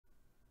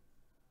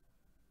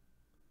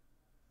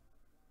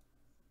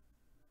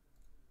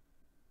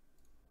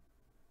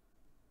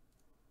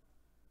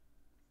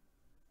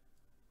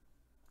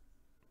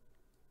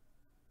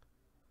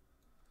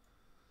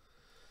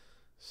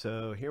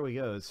So here we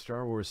go. It's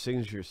Star Wars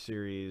Signature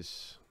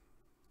Series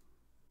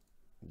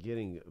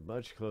getting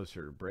much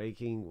closer to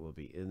breaking. We'll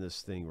be in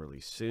this thing really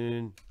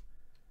soon.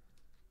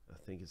 I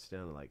think it's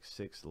down to like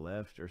 6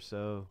 left or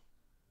so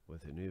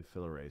with a new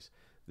filler race.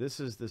 This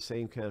is the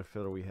same kind of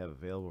filler we have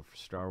available for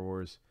Star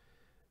Wars.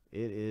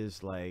 It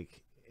is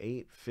like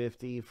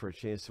 $8.50 for a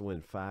chance to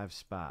win 5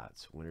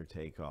 spots. Winner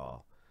take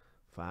all.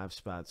 5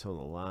 spots on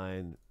the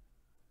line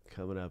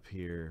coming up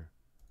here.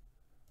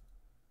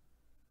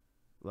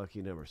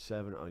 Lucky number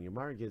 7. On your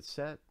mark, get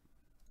set,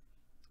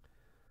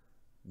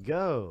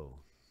 go.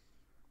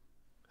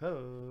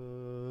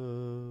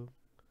 Ho,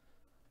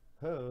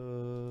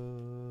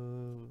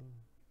 ho.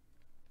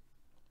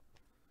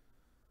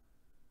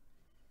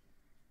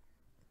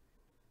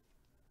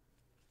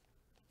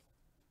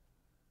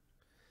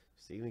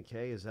 Stephen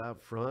K is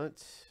out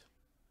front,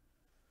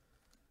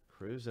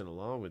 cruising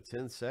along with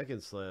 10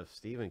 seconds left.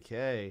 Stephen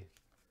K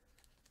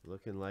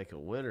looking like a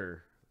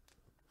winner.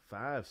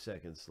 5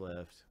 seconds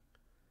left.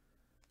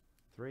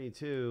 3,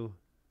 2,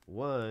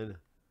 1.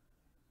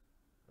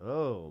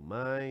 Oh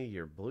my,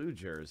 your blue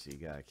jersey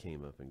guy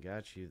came up and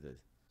got you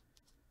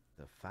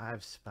the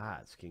 5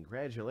 spots.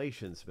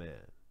 Congratulations,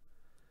 man.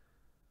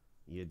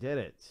 You did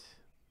it.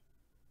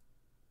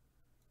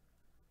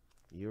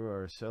 You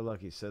are so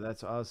lucky. So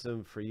that's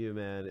awesome for you,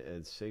 man.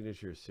 And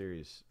Signature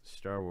Series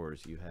Star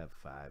Wars, you have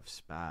 5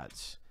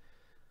 spots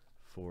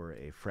for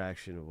a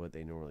fraction of what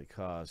they normally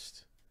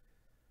cost.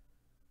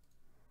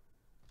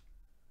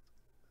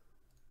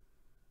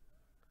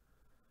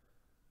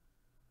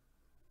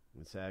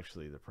 It's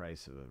actually the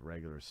price of a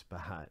regular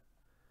spot.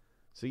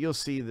 So you'll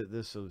see that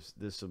this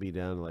will be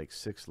down to like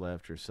 6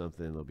 left or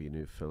something. There'll be a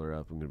new filler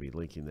up. I'm going to be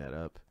linking that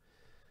up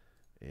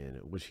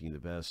and wishing you the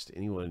best.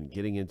 Anyone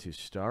getting into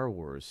Star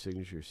Wars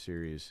Signature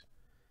Series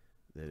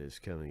that is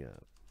coming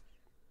up.